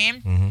 You know what I mean?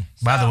 Mm-hmm.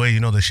 So, by the way,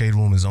 you know the Shade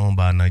Room is owned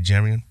by a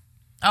Nigerian.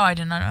 Oh, I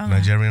did not know.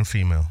 Nigerian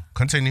female.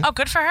 Continue. Oh,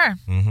 good for her.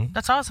 Mm-hmm.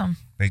 That's awesome.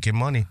 Making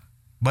money.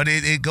 But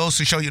it goes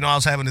to show, you know, I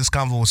was having this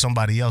convo with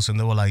somebody else, and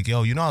they were like,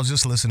 yo, you know, I was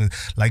just listening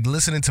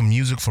to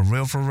music for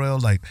real.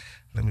 Like,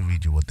 let me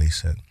read you what they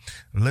said.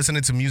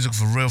 Listening to music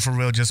for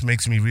real just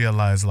makes me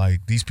realize,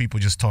 like, these people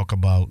just talk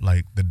about,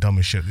 like, the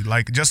dumbest shit.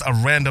 Like, just a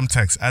random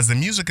text. As the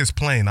music is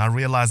playing, I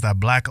realize that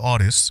black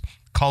artists,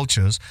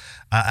 cultures,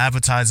 are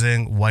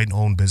advertising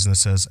white-owned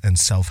businesses and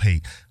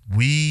self-hate.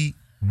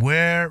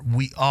 Where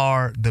we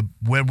are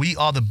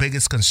the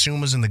biggest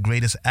consumers and the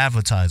greatest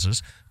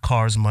advertisers,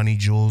 cars, money,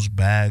 jewels,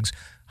 bags.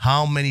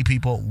 How many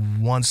people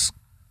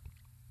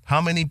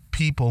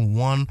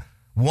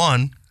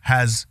One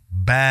has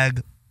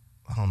bag,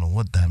 I don't know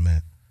what that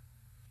meant.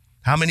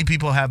 How many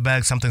people have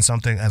bagged something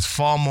as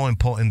far more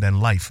important than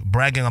life?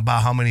 Bragging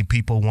about how many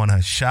people one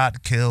has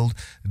shot, killed,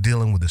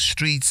 dealing with the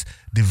streets,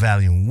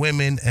 devaluing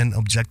women, and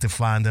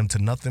objectifying them to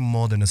nothing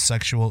more than a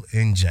sexual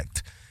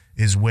inject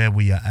is where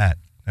we are at.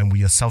 And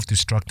we are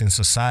self-destructing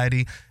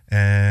society,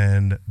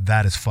 and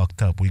that is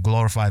fucked up. We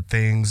glorify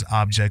things,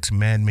 objects,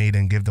 man-made,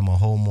 and give them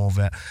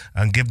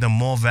give them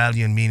more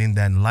value and meaning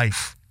than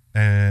life,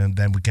 and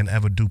than we can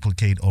ever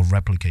duplicate or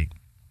replicate.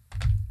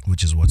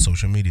 Which is what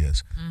social media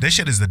is. This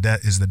shit is the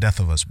death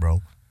of us,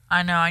 bro.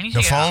 I know. I need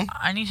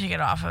to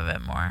get off of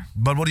it more.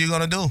 But what are you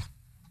gonna do?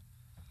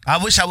 I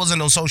wish I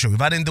wasn't on social.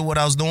 If I didn't do what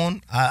I was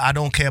doing, I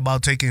don't care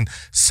about taking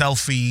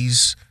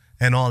selfies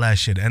and all that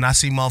shit. And I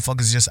see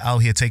motherfuckers just out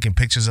here taking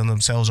pictures of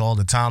themselves all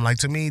the time. Like,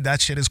 to me, that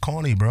shit is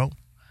corny, bro.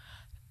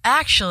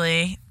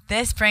 Actually,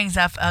 this brings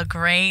up a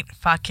great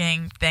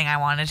fucking thing I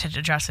wanted to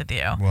address with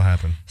you. What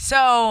happened?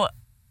 So,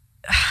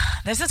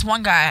 there's this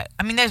one guy.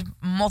 I mean, there's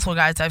multiple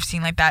guys I've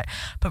seen like that.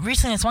 But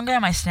recently, this one guy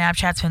on my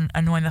Snapchat's been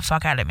annoying the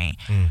fuck out of me.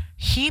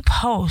 He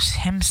posts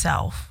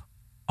himself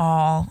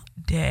all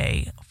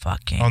day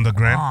fucking on the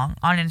gram? long.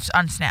 On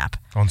Snap.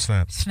 On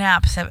Snap.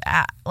 Snaps of,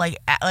 like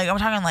I'm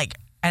talking like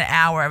an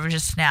hour of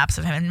just snaps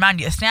of him. And mind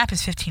you, a snap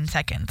is 15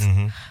 seconds.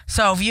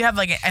 So if you have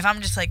if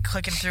I'm just like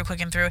clicking through,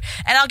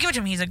 and I'll give it to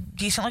him. He's a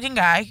decent looking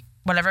guy,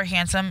 whatever,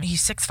 handsome.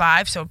 He's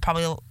 6'5", so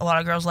probably a lot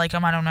of girls like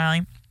him. I don't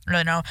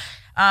really know.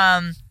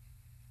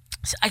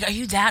 So, are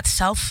you that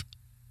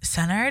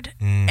self-centered?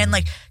 And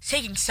like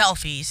taking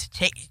selfies,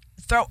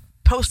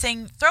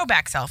 posting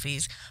throwback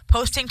selfies,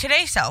 posting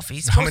today's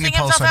selfies, posting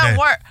himself at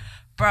work.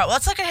 Bro,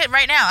 let's look at it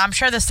right now. I'm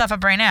sure there's stuff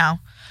up right now.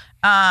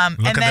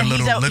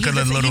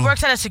 He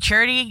works at a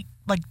security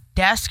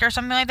desk or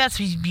something like that,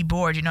 so he'd be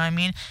bored, you know what I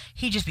mean?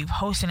 He'd just be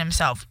posting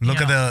himself. Look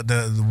at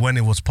the when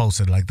it was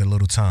posted, like the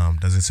little time.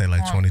 Does it say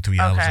 23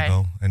 hours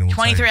ago? And it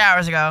 23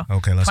 hours ago.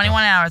 Okay, let's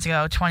 21 hours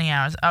ago, 20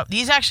 hours. Oh,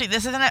 this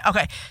isn't it.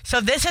 Okay,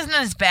 so this isn't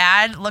as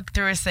bad. Look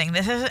through his thing.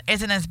 This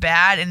isn't as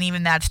bad, and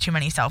even that's too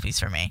many selfies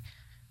for me.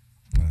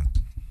 Yeah.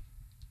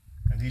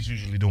 And he's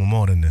usually doing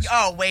more than this.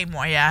 Oh, way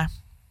more, yeah.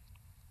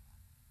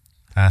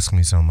 Ask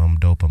me something. I'm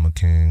dope. I'm a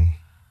king.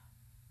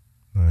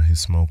 He's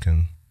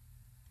smoking.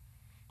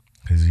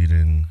 He's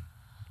eating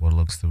what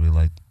looks to be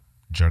like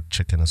jerk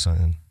chicken or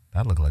something.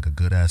 That looked like a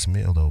good-ass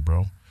meal, though,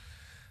 bro.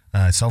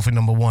 Selfie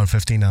number 1,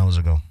 15 hours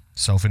ago.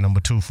 Selfie number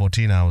 2,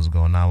 14 hours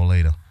ago, an hour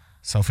later.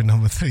 Selfie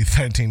number 3,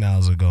 13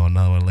 hours ago, an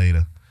hour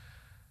later.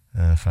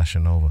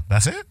 Fashion over.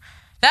 That's it?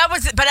 That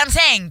was it. But I'm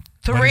saying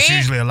 3. But it's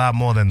usually a lot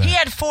more than that. He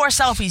had 4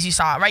 selfies you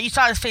saw, right? You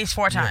saw his face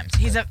 4 times.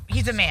 Yeah.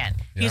 He's a man.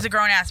 Yeah. He's a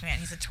grown-ass man.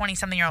 He's a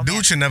 20-something-year-old man.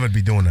 Dude should never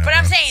be doing that, But bro.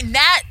 I'm saying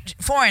that,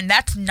 foreign,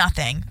 that's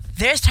nothing.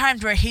 There's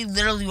times where he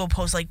literally will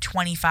post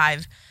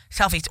 25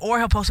 selfies, or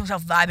he'll post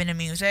himself vibing to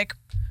music,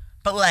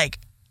 but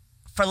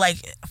for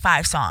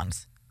 5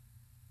 songs.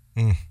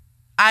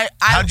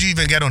 How'd you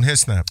even get on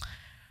his Snap?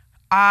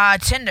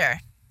 Tinder.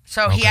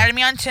 So he added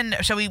me on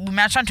Tinder. So we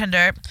matched on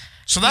Tinder.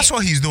 So that's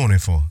what he's doing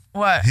it for.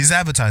 What? He's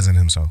advertising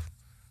himself.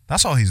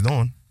 That's all he's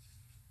doing.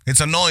 It's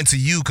annoying to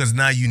you because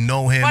now you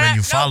know him and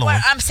you follow him.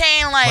 I'm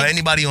saying But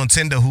anybody on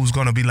Tinder who's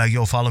gonna be like,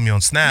 yo, follow me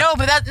on Snap.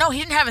 He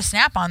didn't have a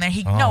Snap on there.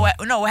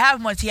 What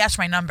happened was he asked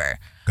for my number.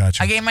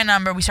 Gotcha. I gave him my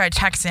number. We started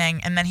texting,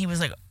 and then he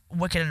was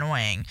wicked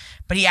annoying.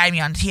 But he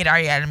had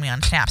already added me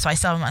on Snap, so I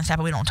still have him on Snap,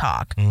 but we don't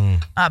talk.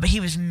 But he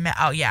was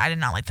I did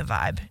not like the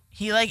vibe.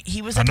 He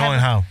was the annoying.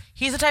 How?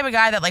 He's the type of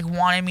guy that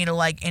wanted me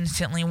to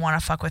instantly want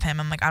to fuck with him.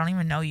 I'm like, I don't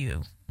even know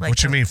you.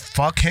 What you mean,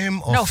 fuck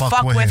him or no,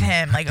 fuck with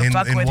him?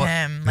 Fuck with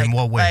him. In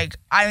what way?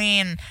 I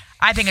mean,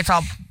 I think it's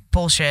all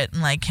bullshit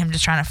and him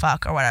just trying to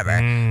fuck or whatever.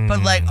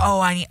 But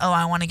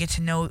I want to get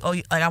to know.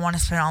 I want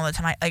to spend all the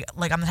time. I'm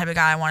the type of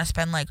guy I want to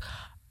spend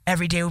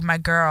every day with my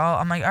girl.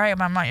 I'm like, all right,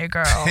 but I'm not your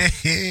girl.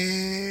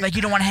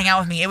 You don't want to hang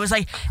out with me. It was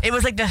the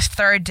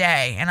 3rd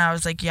day, and I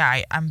was like,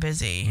 yeah, I'm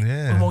busy.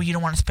 Yeah. Well, you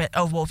don't want to spend.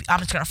 Oh, well, I'm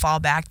just gonna fall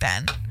back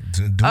then.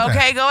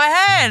 Okay, go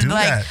ahead. Do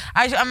that.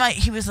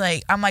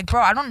 I'm like,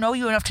 bro, I don't know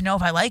you enough to know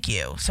if I like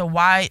you. So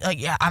why,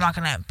 I'm not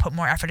gonna put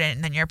more effort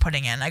in than you're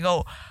putting in. I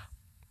go,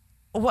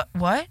 what?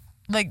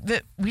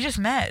 We just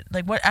met.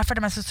 What effort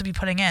am I supposed to be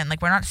putting in?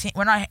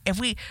 If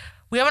we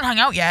haven't hung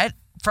out yet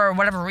for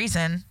whatever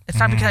reason. It's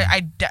not because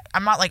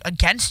I'm not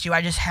against you.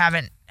 I just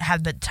haven't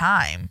had the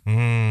time. You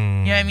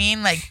know what I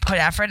mean? Put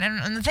effort in.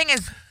 And the thing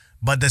is,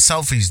 but the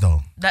selfies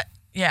though.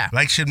 Yeah.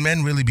 Should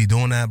men really be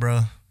doing that,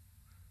 bro?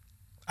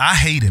 I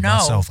hate it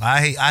myself.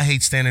 I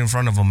hate standing in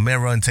front of a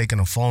mirror and taking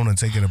a phone and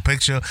taking a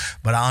picture.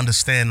 But I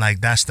understand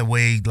that's the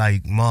way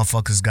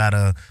motherfuckers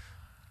gotta,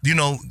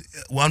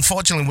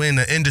 unfortunately we're in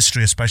the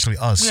industry, especially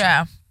us.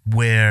 Yeah.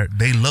 Where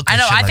they look. I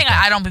know. I think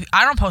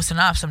I don't post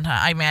enough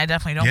sometimes. I mean, I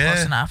definitely don't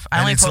post enough.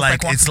 I only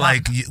post once a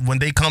month. When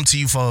they come to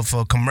you for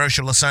a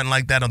commercial or something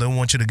like that, or they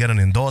want you to get an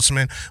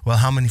endorsement. Well,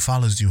 how many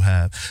followers do you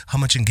have? How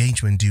much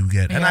engagement do you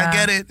get? Yeah. And I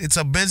get it. It's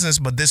a business,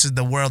 but this is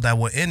the world that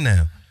we're in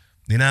now.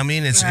 You know what I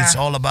mean? It's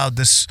all about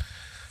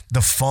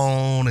the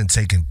phone and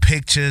taking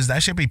pictures.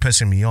 That should be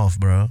pissing me off,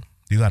 bro.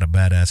 You got a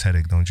badass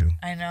headache, don't you?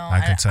 I know.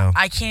 I can tell.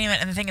 I can't even.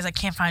 And the thing is, I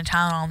can't find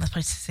Tylenol in this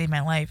place to save my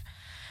life.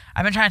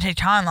 I've been trying to take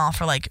Tylenol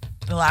for like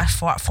the last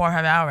 4 or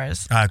 5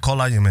 hours. All right, call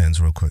out your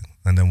mans real quick,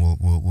 and then we'll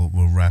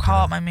wrap it up.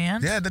 Call out my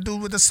man? Yeah, the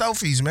dude with the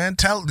selfies, man.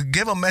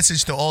 Give a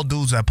message to all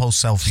dudes that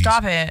post selfies.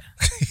 Stop it.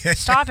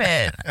 Stop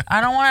it.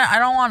 I don't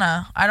want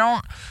to.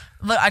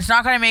 Look, it's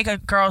not going to make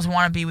girls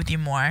want to be with you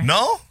more.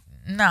 No?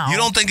 No. You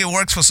don't think it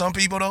works for some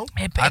people, though?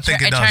 I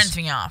think it does. It turns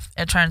me off.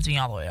 It turns me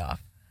all the way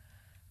off.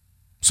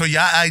 So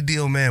your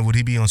ideal man, would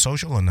he be on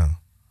social or no?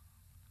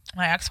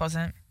 My ex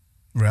wasn't.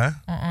 Right?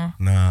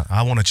 Nah,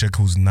 I want a chick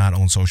who's not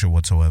on social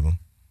whatsoever.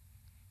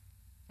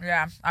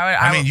 Yeah.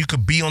 I mean, you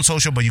could be on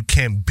social, but you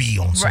can't be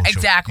on social.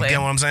 Exactly. You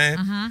get what I'm saying?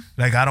 Mm-hmm.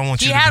 Like, I don't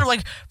want you to... He had,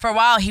 like, for a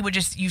while, he would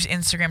just use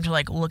Instagram to,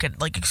 like, look at,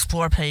 like,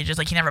 explore pages.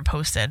 Like, he never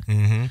posted.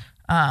 Mm-hmm.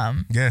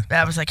 Yeah.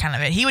 That was, like, kind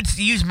of it. He would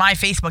use my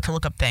Facebook to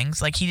look up things.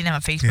 Like, he didn't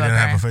have a Facebook. He didn't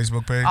have a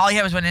Facebook page? All he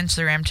had was one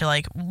Instagram to,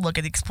 like, look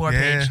at the explore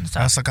page and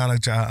stuff. That's the kind of...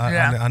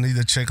 I need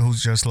a chick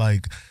who's just,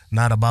 like,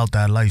 not about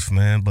that life,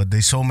 man. But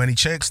there's so many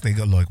chicks. They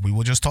go, look, we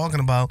were just talking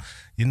about,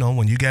 you know,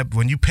 when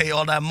you pay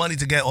all that money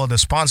to get, or the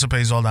sponsor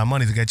pays all that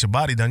money to get your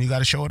body done, you got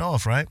to show it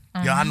off, right?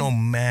 Mm-hmm. Yeah, I know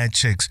mad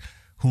chicks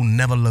who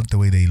never looked the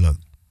way they look.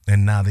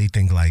 And now they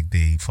think, like,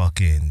 they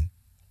fucking...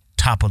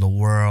 top of the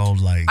world.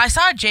 Like, I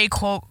saw a J.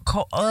 Cole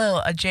quote,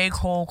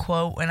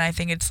 and I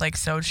think it's like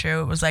so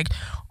true. It was like,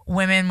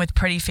 women with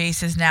pretty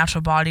faces,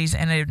 natural bodies,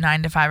 and a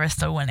 9 to 5 are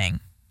still winning.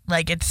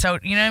 Like, it's so,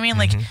 you know what I mean?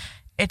 Like,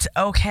 it's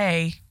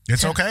okay.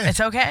 It's okay.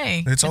 It's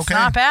okay. It's okay. It's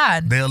not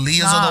bad. The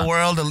Aaliyahs of the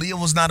world. Aaliyah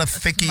was not a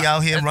thickie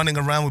out here running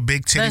around with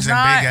big titties and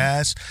big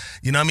ass.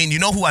 You know what I mean? You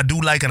know who I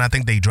do like, and I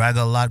think they drag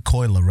her a lot?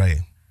 Coi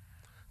Leray.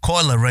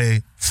 Coi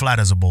Leray, flat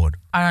as a board.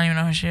 I don't even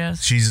know who she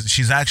is.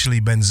 She's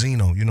actually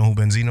Benzino. You know who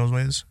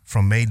Benzino is?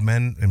 From Made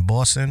Men in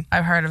Boston.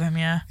 I've heard of him,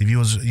 yeah. If he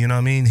was, you know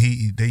what I mean?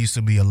 They used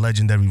to be a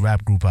legendary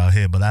rap group out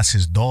here, but that's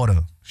his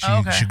daughter.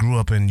 She grew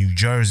up in New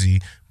Jersey,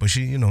 but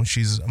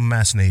she's a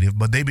Mass native.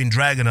 But they've been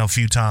dragging her a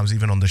few times,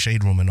 even on the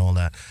Shade Room and all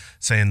that,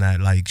 saying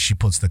that like she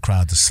puts the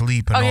crowd to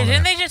sleep and all that.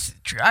 Didn't they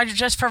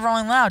just for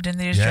Rolling Loud? Didn't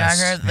they just drag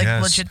her?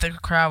 Like legit, the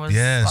crowd was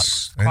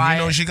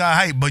quiet. And she got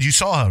hype, but you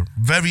saw her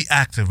very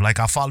active. Like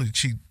I followed,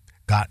 she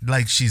got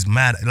like she's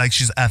mad, like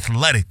she's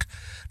athletic.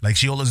 Like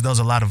she always does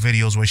a lot of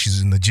videos where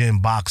she's in the gym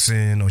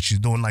boxing or she's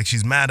doing like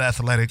she's mad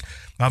athletic.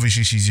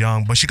 Obviously she's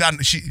young, but she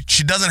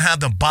doesn't have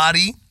the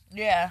body.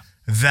 Yeah.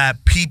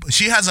 That people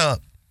she has a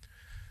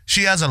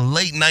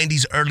late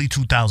 90s, early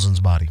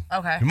 2000s body.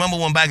 Okay. Remember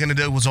when back in the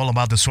day it was all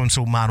about the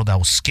swimsuit model that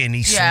was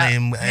skinny,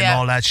 slim, and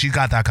all that? She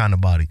got that kind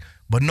of body.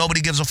 But nobody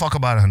gives a fuck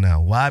about her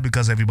now. Why?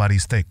 Because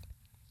everybody's thick.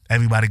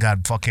 Everybody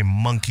got fucking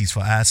monkeys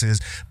for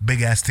asses,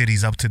 big ass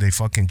titties up to their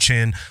fucking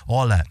chin,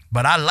 all that.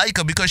 But I like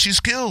her because she's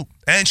cute.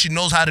 And she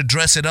knows how to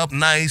dress it up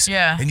nice.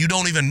 Yeah. And you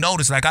don't even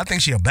notice. Like, I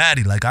think she a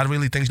baddie. Like, I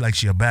really think like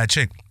she a bad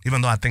chick.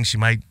 Even though I think she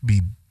might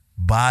be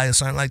bi or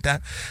something like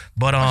that.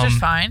 But which is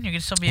fine. You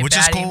can still be a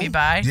baddie and be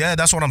bi. Yeah,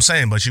 that's what I'm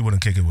saying. But she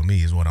wouldn't kick it with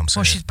me is what I'm saying.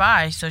 Well, she's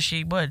bi, so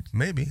she would.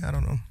 Maybe. I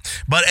don't know.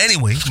 But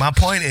anyway, my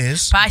point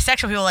is...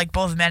 bisexual people like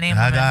both men and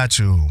women. I got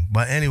you.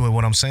 But anyway,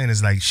 what I'm saying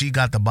is like she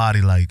got the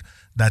body like...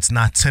 that's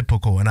not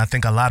typical, and I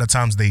think a lot of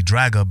times they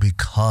drag her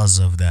because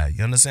of that.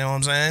 You understand what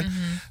I'm saying?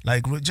 Mm-hmm.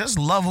 Like, just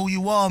love who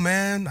you are,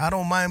 man. I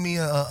don't mind me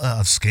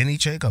a skinny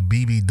chick, a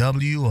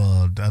BBW,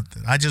 or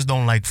I just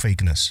don't like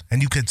fakeness.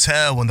 And you could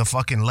tell when the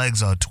fucking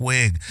legs are a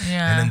twig,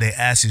 and then their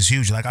ass is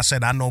huge. Like I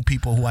said, I know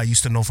people who I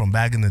used to know from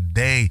back in the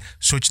day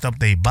switched up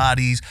their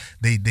bodies.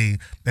 They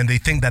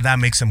think that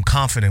makes them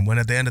confident. When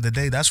at the end of the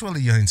day, that's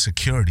really your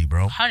insecurity,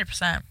 bro.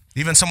 100%.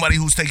 Even somebody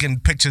who's taking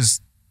pictures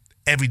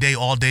every day,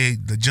 all day,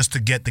 just to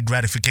get the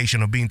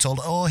gratification of being told,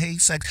 oh, hey,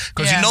 sex.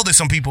 Because you know there's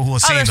some people who are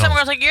seeing there's some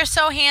girls like, you're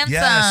so handsome.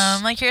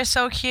 Yes. Like, you're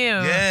so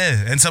cute.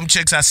 Yeah. And some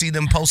chicks, I see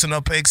them posting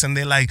up pics and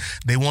they're like,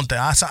 they want the...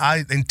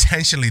 I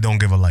intentionally don't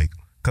give a like.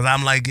 Because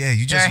I'm like, yeah,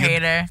 you're a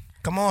hater.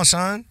 Come on,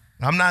 son.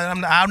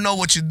 I know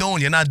what you're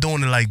doing. You're not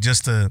doing it like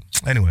just to...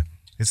 Anyway,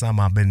 it's not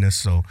my business,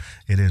 so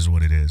it is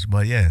what it is.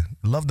 But yeah,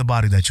 love the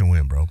body that you're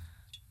in, bro.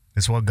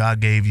 It's what God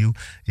gave you.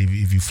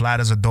 If you flat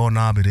as a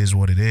doorknob, it is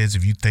what it is.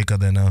 If you thicker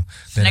than a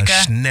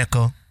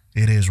snicker,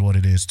 it is what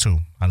it is too.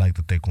 I like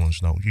the thick ones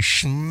though. You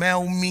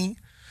smell me?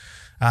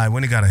 All right,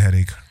 when you got a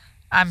headache?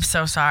 I'm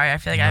so sorry. I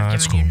feel like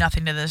I've given you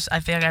nothing to this. I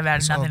feel like I've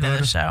added nothing to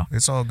this show.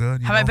 It's all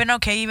good. Have I been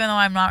okay even though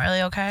I'm not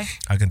really okay?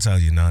 I can tell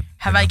you not.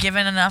 Have I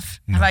given enough?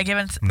 No. Have I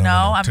given...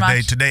 No, I'm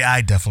not... Today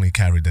I definitely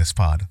carried this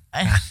pod.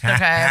 Okay,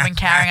 I've been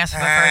carrying us for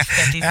the first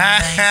 50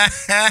 something.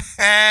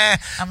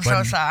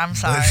 I'm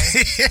sorry.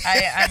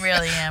 I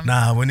really am.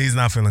 Nah, Winnie's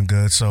not feeling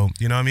good, so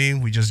you know what I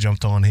mean? We just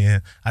jumped on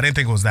here. I didn't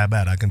think it was that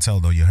bad. I can tell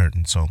though you're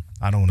hurting, so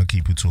I don't want to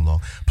keep you too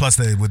long. Plus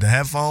with the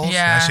headphones,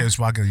 that shit's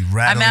fucking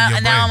rattling your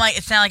brain. Now I'm like,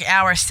 it's now like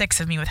hour 6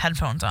 of me with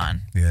headphones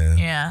on. Yeah.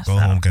 Yeah. Go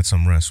home, get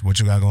some rest.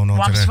 What you got going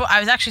on today? I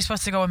was actually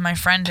supposed to go with my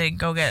friend to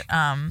go get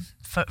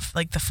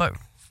the foot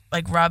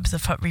like rubs, the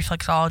foot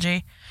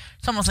reflexology.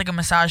 It's almost like a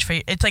massage for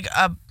you. It's like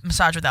a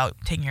massage without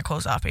taking your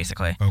clothes off,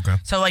 basically. Okay.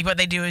 So like what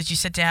they do is you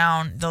sit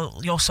down,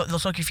 they'll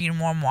soak your feet in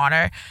warm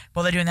water.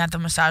 While they're doing that, they'll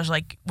massage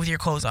like with your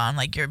clothes on,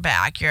 like your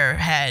back, your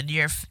head,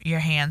 your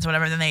hands,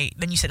 whatever. Then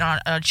you sit on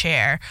a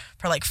chair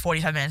for like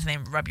 45 minutes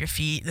and they rub your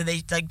feet. Then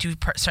they like do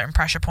certain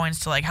pressure points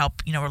to like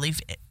help relieve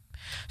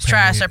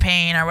stress or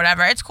pain or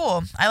whatever. It's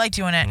cool. I like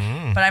doing it.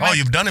 But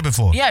you've done it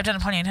before? Yeah, I've done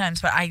it plenty of times,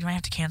 but I might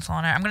have to cancel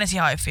on it. I'm gonna see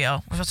how I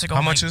feel. We're supposed to go.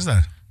 How much is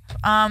that?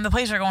 The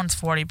place we're going is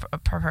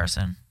 $40 per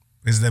person.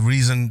 Is the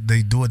reason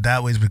they do it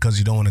that way is because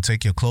you don't want to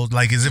take your clothes?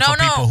 Like, is it for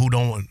people who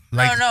don't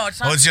like? No, it's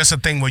not. Or it's just a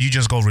thing where you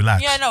just go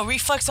relax? Yeah, no.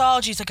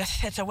 Reflexology is like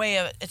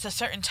it's a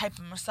certain type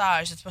of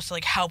massage that's supposed to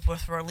like help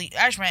with relief.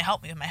 Actually, might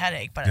help me with my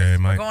headache, but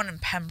we're going in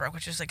Pembroke,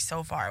 which is like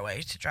so far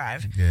away to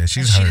drive. Yeah,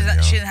 she doesn't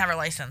have her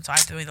license, so I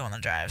have to be the one to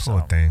drive.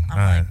 Poor thing. All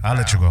right, I'll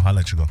let you go. All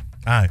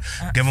right,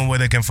 give them where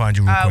they can find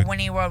you real quick.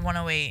 Winnie World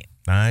 108.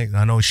 All right,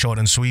 I know it's short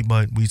and sweet,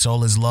 but we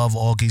all is love.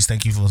 Orkies,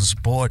 thank you for the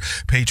support.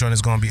 Patreon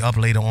is going to be up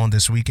later on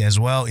this week as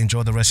well.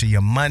 Enjoy the rest of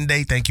your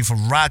Monday. Thank you for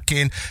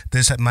rocking.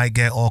 This might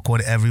get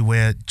awkward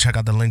everywhere. Check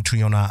out the link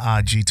tree on our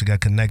IG to get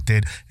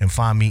connected and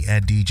find me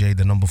at DJ,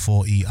 the number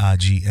 4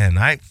 EIGN.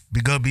 All right, be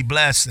good, be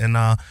blessed, and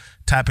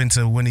tap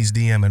into Winnie's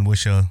DM and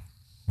wish her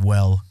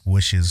well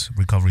wishes,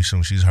 recovery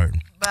soon. She's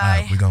hurting. Bye. All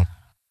right, we go.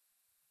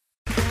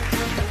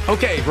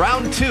 Okay,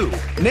 round 2.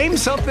 Name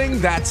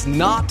something that's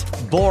not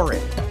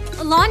boring.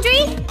 A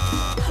laundry?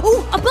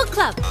 Ooh, a book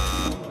club.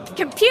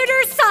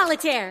 Computer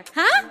solitaire,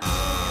 huh?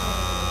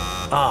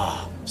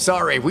 Ah,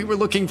 sorry, we were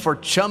looking for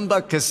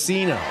Chumba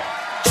Casino.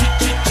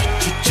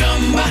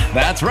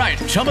 That's right,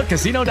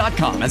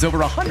 ChumbaCasino.com has over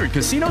 100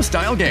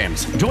 casino-style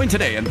games. Join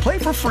today and play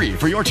for free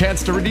for your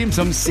chance to redeem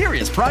some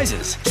serious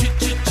prizes.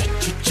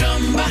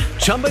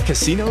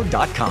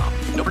 ChumbaCasino.com.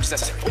 No purchase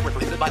necessary. Void where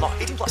prohibited by law.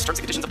 18+ terms and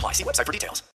conditions apply. See website for details.